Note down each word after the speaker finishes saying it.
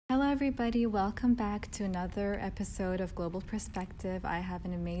Hello, everybody. Welcome back to another episode of Global Perspective. I have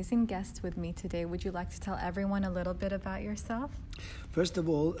an amazing guest with me today. Would you like to tell everyone a little bit about yourself? First of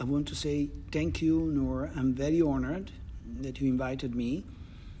all, I want to say thank you, Noor. I'm very honored that you invited me.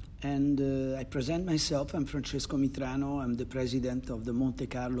 And I present myself. I'm Francesco Mitrano. I'm the president of the Monte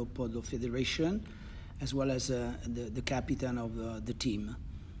Carlo Polo Federation, as well as the captain of the team.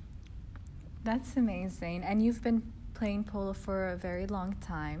 That's amazing. And you've been playing polo for a very long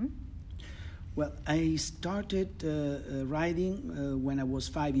time. Well, I started riding when I was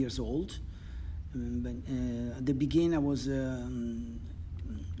 5 years old. At the beginning, I was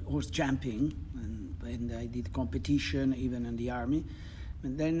horse jumping, and I did competition even in the army.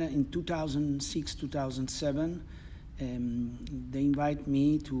 And then in 2006, 2007, they invited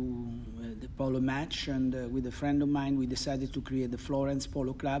me to the polo match, and with a friend of mine, we decided to create the Florence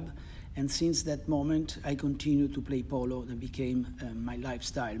Polo Club. And since that moment, I continued to play polo. It became my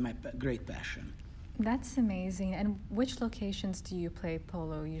lifestyle, my great passion. That's amazing. And which locations do you play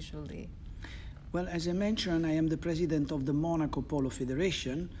polo usually? Well, as I mentioned, I am the president of the Monaco Polo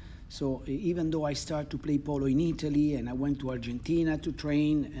Federation. So even though I started to play polo in Italy and I went to Argentina to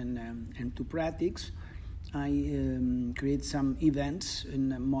train and to practice, I create some events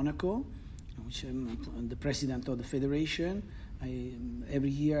in Monaco, which I'm the president of the federation. Every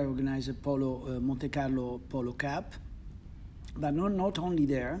year I organize a Monte Carlo Polo Cup, but not only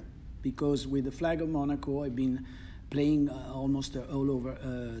there, because with the flag of Monaco I've been playing almost all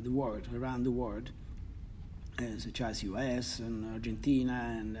over the world, around the world, such as US and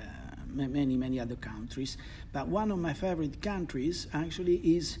Argentina and many other countries. But one of my favorite countries actually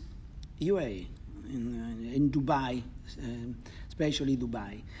is UAE, in Dubai, especially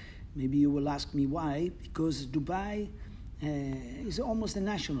Dubai. Maybe you will ask me why, because Dubai is almost a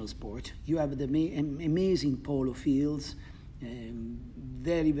national sport. You have the amazing polo fields,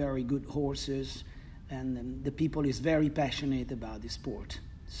 very, very good horses, and the people is very passionate about the sport.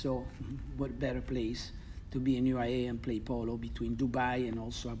 So what better place to be in UAE and play polo between Dubai and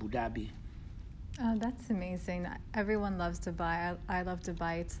also Abu Dhabi. Oh, that's amazing. Everyone loves Dubai. I love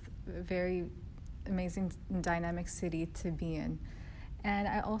Dubai. It's a very amazing, dynamic city to be in. And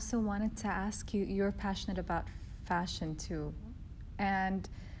I also wanted to ask you, you're passionate about fashion too. And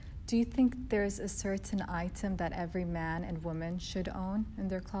do you think there's a certain item that every man and woman should own in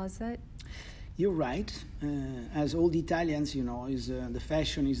their closet? You're right. As old Italians, the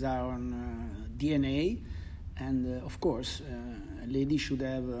fashion is our DNA. And of course, a lady should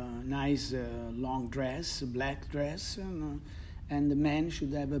have a nice long dress, a black dress, and the man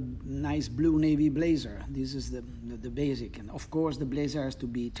should have a nice blue navy blazer. This is the basic. And of course, the blazer has to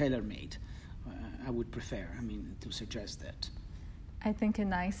be tailor-made. I would prefer, to suggest that. I think a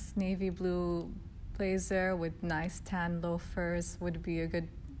nice navy blue blazer with nice tan loafers would be a good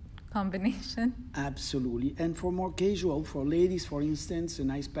combination. Absolutely. And for more casual, for ladies, for instance, a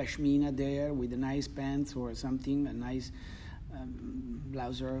nice pashmina there with a nice pants or something, a nice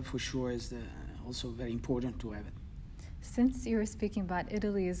blouser for sure is also very important to have it. Since you were speaking about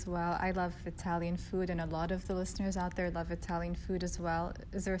Italy as well, I love Italian food, and a lot of the listeners out there love Italian food as well.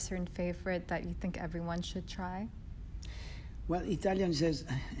 Is there a certain favorite that you think everyone should try? Well, Italian says,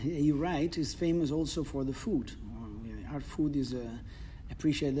 you're right, is famous also for the food. Our food is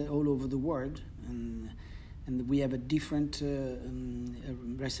appreciated all over the world, and we have a different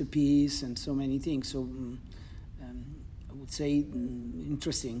recipes and so many things. So I would say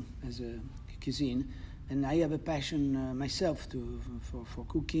interesting as a cuisine. And I have a passion myself for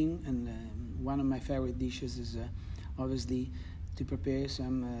cooking, and one of my favorite dishes is obviously to prepare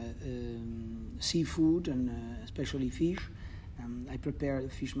some seafood and especially fish. I prepare the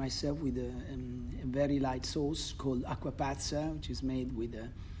fish myself with a very light sauce called acqua pazza, which is made with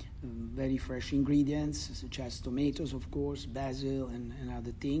very fresh ingredients such as tomatoes, of course, basil, and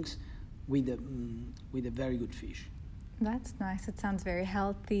other things, with a very good fish. That's nice. It sounds very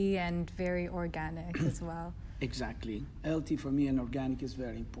healthy and very organic as well. Exactly. Healthy for me and organic is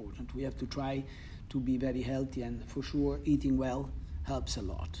very important. We have to try to be very healthy, and for sure eating well helps a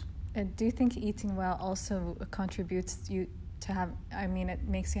lot. Do you think eating well also contributes you to have, it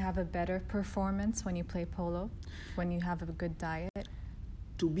makes you have a better performance when you play polo, when you have a good diet?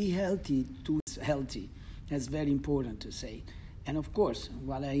 To be healthy, that's very important to say. And of course,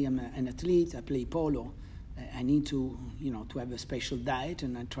 while I am an athlete, I play polo, I need to have a special diet,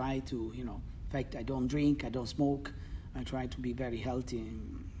 and I try to, in fact, I don't drink, I don't smoke. I try to be very healthy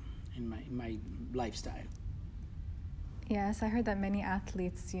in my lifestyle. Yes, I heard that many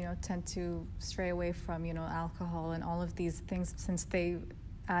athletes, tend to stray away from, alcohol and all of these things since they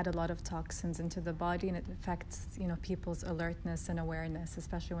add a lot of toxins into the body, and it affects, people's alertness and awareness,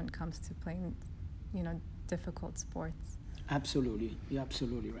 especially when it comes to playing, difficult sports. Absolutely. You're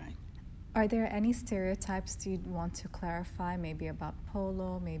absolutely right. Are there any stereotypes you'd want to clarify, maybe about polo,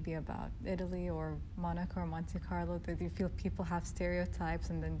 maybe about Italy or Monaco or Monte Carlo? Do you feel people have stereotypes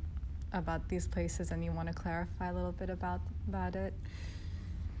and then about these places, and you want to clarify a little bit about it?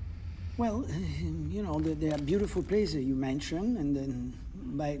 Well, there are beautiful places you mentioned, and then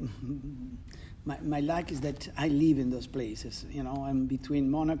my luck is that I live in those places. I'm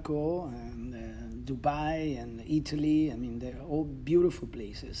between Monaco and Dubai and Italy. I mean, they're all beautiful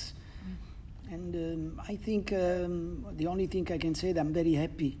places. And I think the only thing I can say that I'm very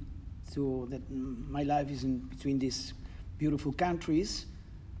happy that my life is in between these beautiful countries,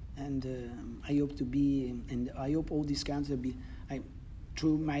 and I hope to be, and I hope all these countries will be,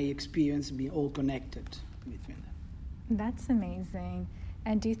 through my experience, be all connected between them. That's amazing.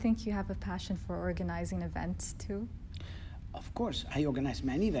 And do you think you have a passion for organizing events too? Of course, I organize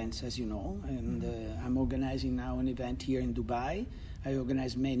many events, as you know, and I'm organizing now an event here in Dubai. I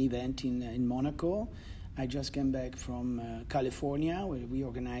organize many events in Monaco. I just came back from California, where we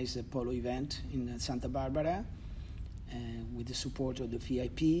organized a polo event in Santa Barbara with the support of the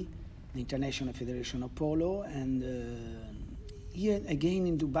FIP, the International Federation of Polo. And here again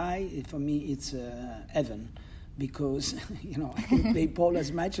in Dubai, for me, it's heaven. Because I can play polo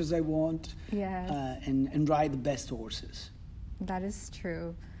as much as I want, yes. And ride the best horses. That is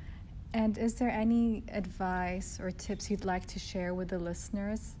true. And is there any advice or tips you'd like to share with the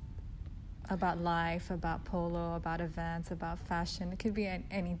listeners about life, about polo, about events, about fashion? It could be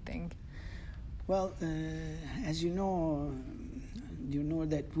anything. Well, as you know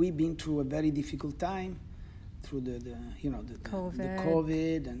that we've been through a very difficult time through the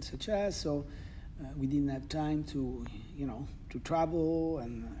COVID and such as. So we didn't have time to travel,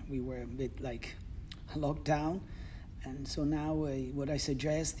 and we were a bit like locked down. And so now what I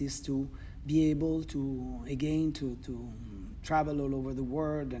suggest is to be able to travel all over the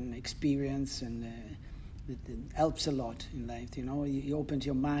world and experience, and it helps a lot in life. It opens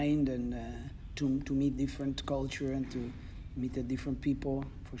your mind, and to meet different culture and to meet different people,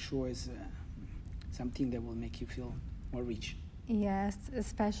 for sure, is something that will make you feel more rich. Yes,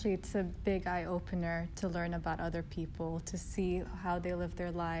 especially it's a big eye-opener to learn about other people, to see how they live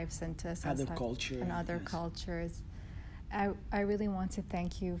their lives, and to assess other cultures. I really want to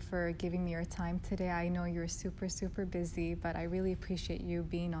thank you for giving me your time today. I know you're super, super busy, but I really appreciate you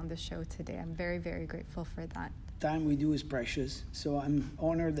being on the show today. I'm very, very grateful for that. Time we do is precious, so I'm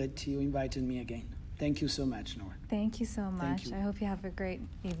honored that you invited me again. Thank you so much, Nora. Thank you so much. Thank you. I hope you have a great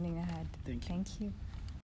evening ahead. Thank you. Thank you.